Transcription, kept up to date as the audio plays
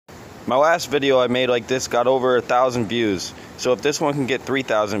My last video I made like this got over 1,000 views. So if this one can get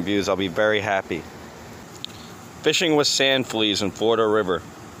 3,000 views, I'll be very happy. Fishing with sand fleas in Florida River.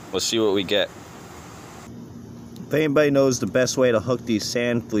 Let's see what we get. If anybody knows the best way to hook these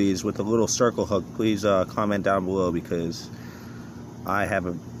sand fleas with a little circle hook, please comment down below, because I have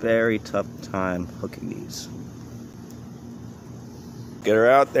a very tough time hooking these. Get her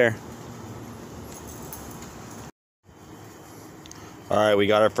out there. Alright, we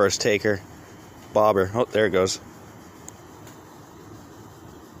got our first taker. Bobber. Oh, there it goes.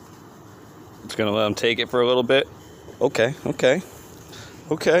 Just gonna let him take it for a little bit. Okay.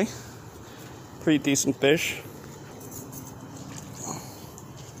 Pretty decent fish.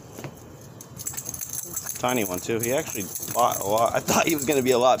 Tiny one too. He actually fought a lot. I thought he was gonna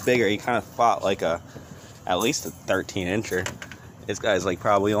be a lot bigger. He kind of fought like at least a 13 incher. This guy's like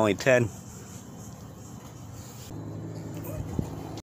probably only 10.